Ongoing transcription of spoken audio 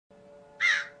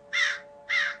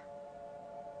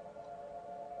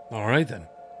Alright then.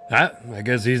 I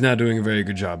guess he's not doing a very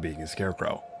good job being a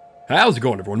scarecrow. How's it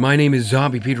going, everyone? My name is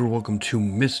Zombie Peter. Welcome to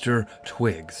Mr.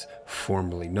 Twigs,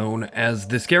 formerly known as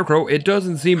the Scarecrow. It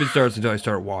doesn't seem it starts until I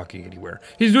start walking anywhere.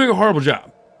 He's doing a horrible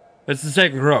job. That's the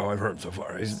second crow I've heard so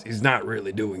far. He's not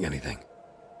really doing anything.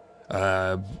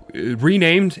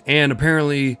 Renamed, and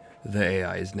apparently the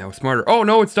AI is now smarter. Oh,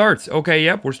 no, it starts. Okay,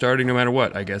 yep, we're starting no matter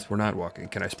what. I guess we're not walking.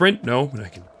 Can I sprint? No, but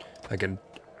I can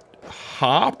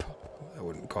hop? I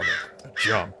wouldn't call that a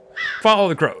jump. Follow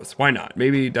the crows. Why not?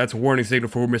 Maybe that's a warning signal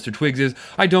for where Mr. Twigs is.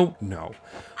 I don't know.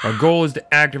 Our goal is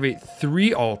to activate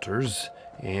 3 altars,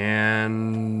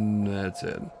 and that's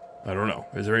it. I don't know.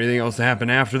 Is there anything else to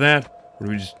happen after that? Or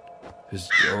do we do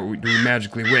we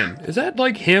magically win? Is that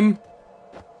like him?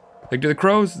 Like, do the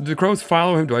crows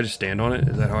follow him? Do I just stand on it?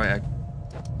 Is that how I act?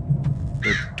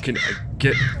 Or can I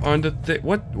get on the thing?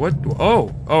 What?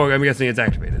 Oh, I'm guessing it's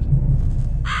activated.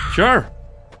 Sure.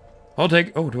 I'll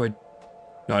take, oh, do I?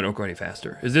 No, I don't go any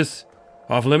faster. Is this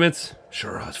off limits?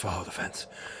 Sure, let's follow the fence.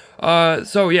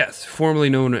 So yes, formerly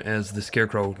known as the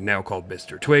Scarecrow, now called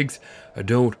Mr. Twigs.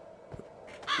 I'm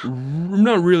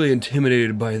not really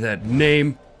intimidated by that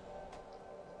name.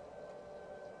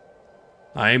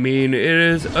 I mean, it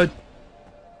is a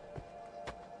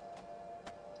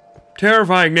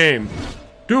terrifying name.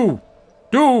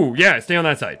 Yeah, stay on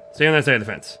that side. Stay on that side of the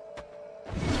fence.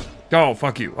 Oh,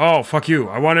 fuck you. Oh, fuck you.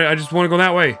 I just want to go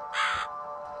that way.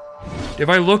 If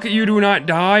I look at you, do not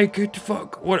die. Get the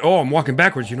fuck. What? Oh, I'm walking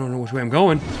backwards. You don't know which way I'm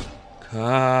going.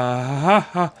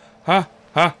 Ha.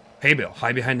 Hay bale.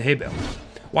 Hide behind the hay bale.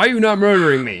 Why are you not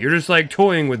murdering me? You're just like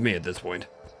toying with me at this point.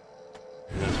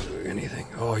 You're not doing anything.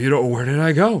 Oh, you don't. Where did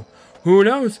I go? Who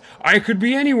knows? I could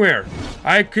be anywhere.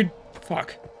 I could.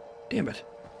 Fuck. Damn it.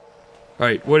 All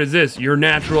right. What is this? Your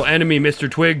natural enemy, Mr.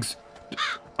 Twigs.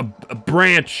 A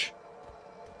branch.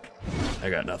 I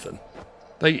got nothing.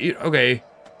 Like, okay.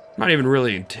 I'm not even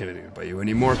really intimidated by you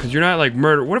anymore, because you're not like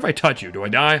murder. What if I touch you? Do I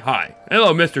die? Hi.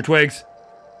 Hello, Mr. Twigs.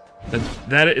 Is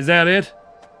that it?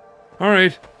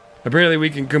 Alright. Apparently we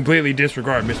can completely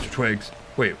disregard Mr. Twigs.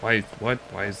 Wait, what?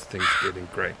 Why is things getting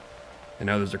gray? And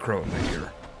now there's a crow in my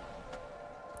ear.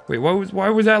 Wait, why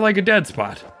was that like a dead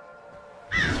spot?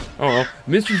 Oh, well,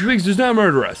 Mr. Twigs does not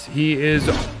murder us. He is...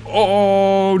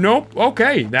 Oh, nope.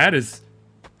 Okay, that is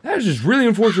just really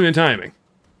unfortunate timing.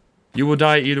 You will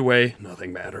die either way.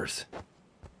 Nothing matters.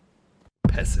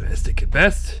 Pessimistic at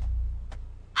best.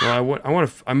 Well,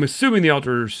 I'm assuming the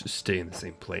altars stay in the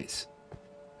same place.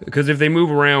 Because if they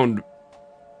move around,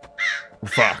 we're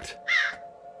fucked.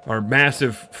 Our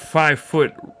massive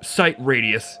 5-foot sight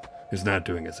radius is not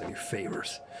doing us any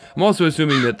favors. I'm also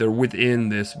assuming that they're within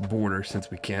this border since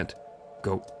we can't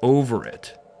go over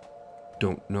it.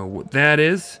 Don't know what that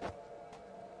is.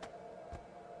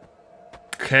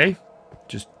 Okay.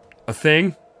 Just a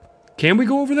thing. Can we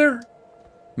go over there?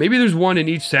 Maybe there's one in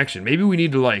each section. Maybe we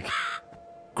need to, like,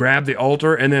 grab the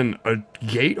altar and then a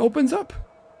gate opens up?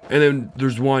 And then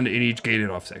there's one in each gated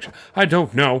off section. I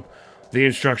don't know. The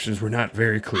instructions were not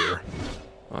very clear.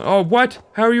 Oh, what?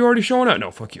 How are you already showing up? No,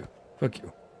 fuck you. Fuck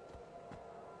you.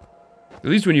 At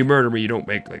least when you murder me, you don't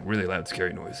make, like, really loud,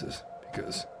 scary noises.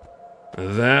 Because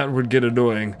that would get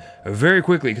annoying very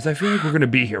quickly, because I feel like we're going to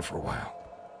be here for a while.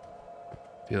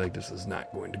 I feel like this is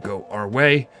not going to go our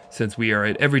way, since we are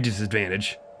at every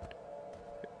disadvantage.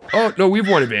 Oh, no, we've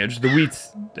one advantage. The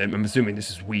wheat's... I'm assuming this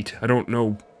is wheat. I don't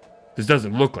know. This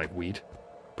doesn't look like wheat.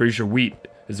 Pretty sure wheat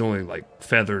is only, like,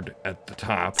 feathered at the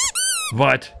top.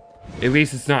 But at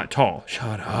least it's not tall.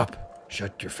 Shut up.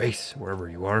 Shut your face, wherever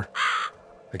you are.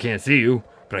 I can't see you,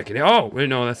 but I can... Oh, wait,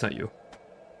 no, that's not you.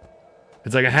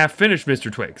 It's like a half-finished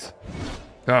Mr. Twigs.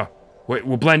 Oh, wait,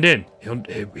 we'll blend in.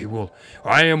 He will...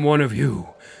 I am one of you.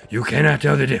 You cannot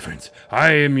tell the difference.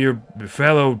 I am your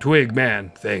fellow twig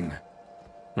man thing.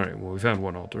 Alright, well, we found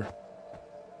one altar.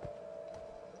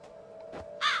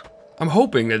 I'm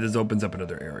hoping that this opens up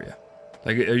another area.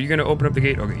 Like, are you going to open up the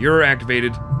gate? Okay, you're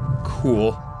activated.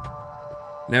 Cool.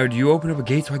 Now, do you open up a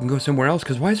gate so I can go somewhere else?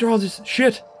 Because why is there all this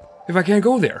shit if I can't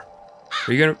go there?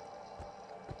 Are you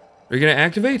gonna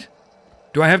activate?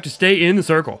 Do I have to stay in the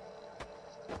circle?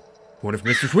 What if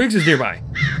Mr. Twigs is nearby?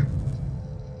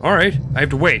 Alright, I have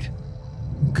to wait.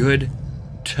 Good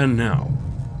to know.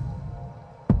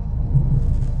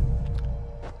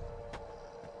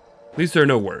 At least there are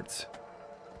no words.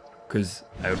 Because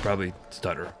I would probably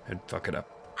stutter and fuck it up.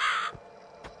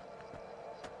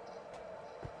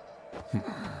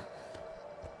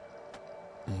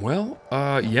 Well,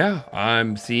 yeah,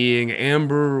 I'm seeing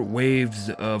amber waves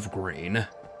of green.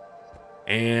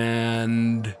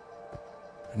 And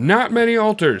not many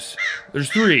altars. There's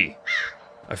 3.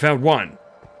 I found one.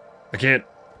 I can't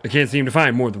I can't seem to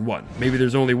find more than one. Maybe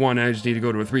there's only one and I just need to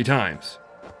go to it 3 times.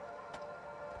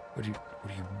 What are you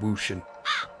whooshing?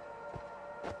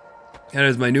 That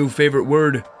is my new favorite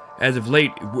word as of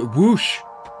late. Whoosh.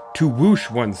 To whoosh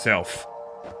oneself.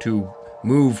 To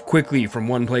move quickly from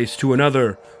one place to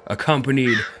another,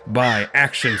 accompanied by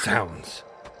action sounds.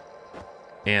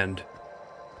 And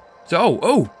so,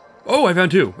 oh, I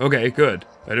found 2. Okay, good.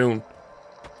 At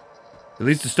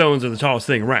least the stones are the tallest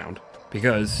thing around,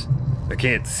 because I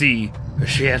can't see a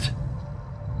shit.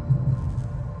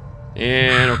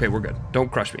 And okay, we're good.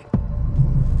 Don't crush me.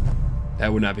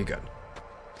 That would not be good.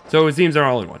 So it seems they're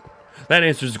all in one. That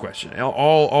answers the question.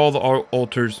 All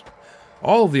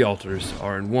of the altars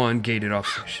are in one gated off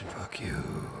section. Fuck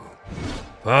you.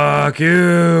 Fuck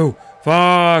you.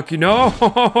 Fuck you. No,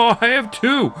 I have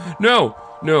 2. No.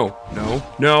 Oh,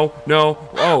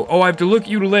 I have to look at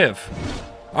you to live.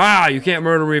 Ah, you can't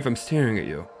murder me if I'm staring at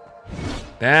you.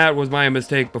 That was my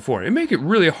mistake before. It make it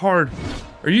really hard.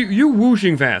 Are you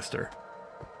whooshing faster?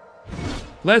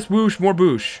 Less whoosh, more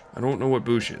boosh. I don't know what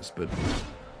boosh is, but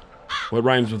what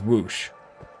rhymes with whoosh?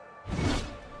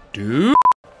 Dude.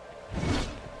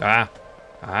 Oh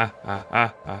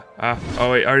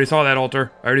wait, I already saw that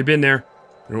altar. I already been there.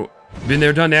 Been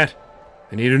there, done that.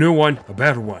 I need a new one, a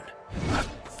better one, a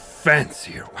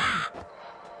fancier one.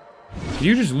 Can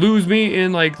you just lose me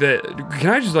in like the? Can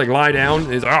I just like lie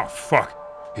down? It's oh fuck,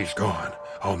 he's gone.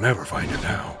 I'll never find him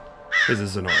now. This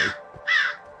is annoying.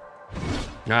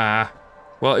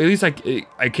 Well, at least I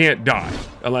can't die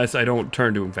unless I don't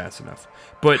turn to him fast enough.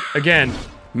 But again,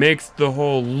 makes the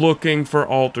whole looking for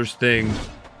altars thing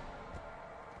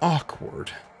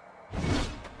awkward.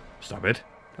 Stop it.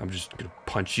 I'm just gonna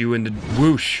punch you in the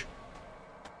whoosh.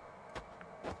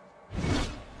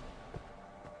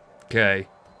 Okay.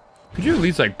 Could you at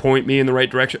least like point me in the right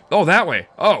direction? Oh, that way.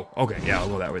 Oh, okay. Yeah, I'll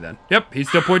go that way then. Yep, he's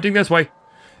still pointing this way.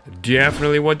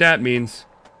 Definitely what that means.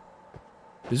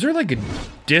 Is there like a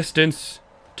distance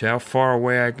to how far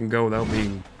away I can go without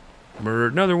being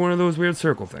murdered? Another one of those weird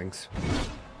circle things.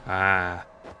 Ah.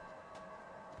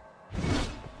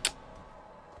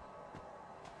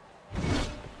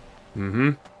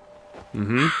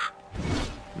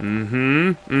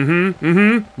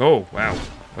 Oh, wow.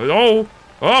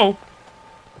 Oh!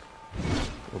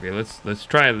 Okay, let's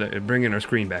try bringing our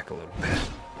screen back a little bit.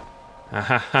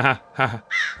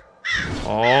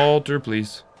 Altar,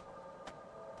 please.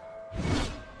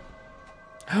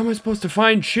 How am I supposed to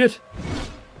find shit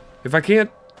if I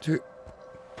can't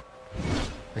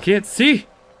see?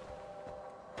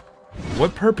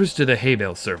 What purpose do the hay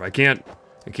bales serve? I can't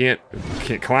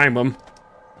climb them.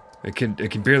 I can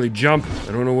barely jump.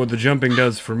 I don't know what the jumping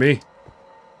does for me.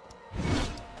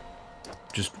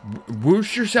 Just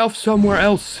whoosh yourself somewhere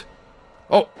else.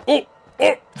 Oh,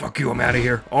 fuck you, I'm out of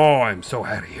here. Oh, I'm so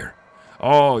out of here.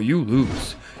 Oh, you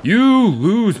lose. You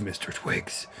lose, Mr.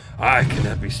 Twigs. I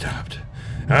cannot be stopped.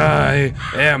 I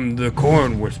am the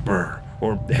corn whisperer.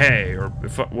 Or hay, or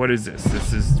what is this?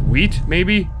 This is wheat,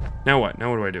 maybe? Now what? Now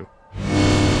what do I do?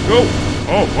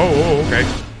 Oh, okay.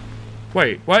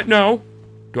 Wait, what? No.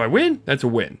 Do I win? That's a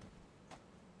win.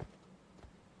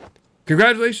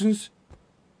 Congratulations.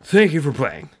 Thank you for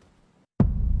playing.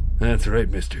 That's right,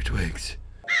 Mr. Twigs.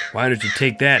 Why don't you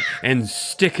take that and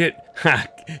stick it?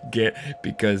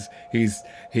 Because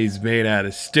he's made out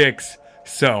of sticks.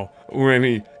 So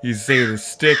when he's saying to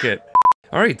stick it.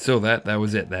 Alright, so that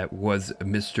was it. That was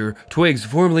Mr. Twigs,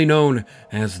 formerly known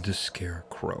as the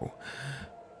Scarecrow.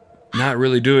 Not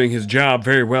really doing his job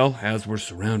very well, as we're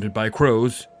surrounded by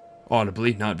crows.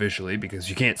 Audibly, not visually, because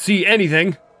you can't see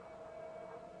anything.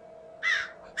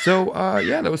 So,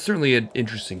 yeah, that was certainly an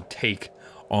interesting take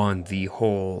on the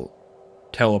whole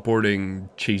teleporting,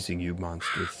 chasing you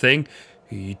monster thing.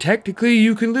 Technically,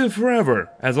 you can live forever,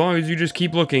 as long as you just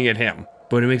keep looking at him.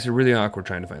 But it makes it really awkward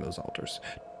trying to find those altars.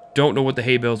 Don't know what the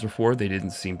hay bales were for. They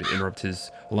didn't seem to interrupt his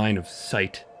line of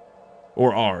sight.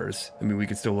 Or ours. I mean, we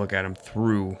could still look at him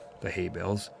through the hay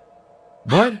bales.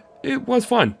 But it was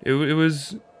fun. It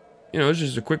was, you know, it was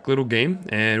just a quick little game,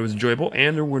 and it was enjoyable,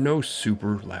 and there were no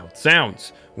super loud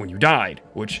sounds when you died,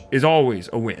 which is always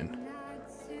a win.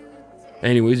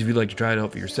 Anyways, if you'd like to try it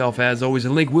out for yourself, as always, a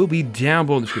link will be down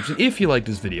below in the description. If you like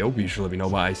this video, be sure to let me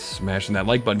know by smashing that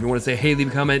like button. If you want to say hey, leave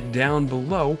a comment down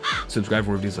below. Subscribe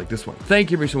for reviews like this one. Thank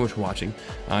you very so much for watching.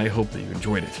 I hope that you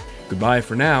enjoyed it. Goodbye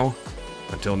for now.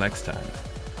 Until next time.